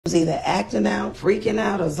was either acting out, freaking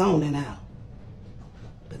out, or zoning out.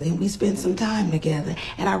 But then we spent some time together,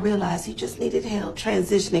 and I realized he just needed help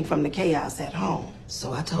transitioning from the chaos at home.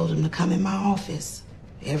 So I told him to come in my office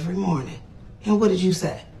every morning. And what did you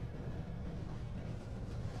say?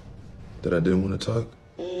 That I didn't want to talk?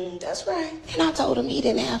 That's right. And I told him he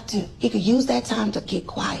didn't have to. He could use that time to get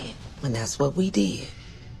quiet. And that's what we did.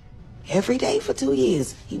 Every day for 2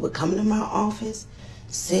 years, he would come to my office,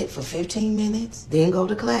 sit for 15 minutes, then go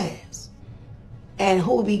to class. And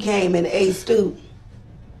who became an A student?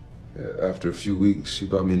 Yeah, after a few weeks, she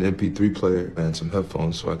bought me an MP3 player and some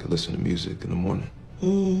headphones so I could listen to music in the morning.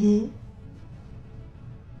 I'm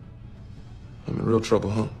in real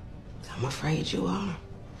trouble, huh? I'm afraid you are.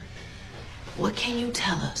 What can you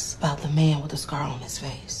tell us about the man with the scar on his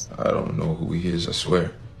face? I don't know who he is, I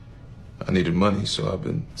swear. I needed money, so I've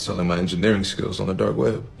been selling my engineering skills on the dark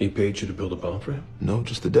web. He paid you to build a bomb for him? No,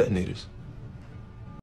 just the detonators.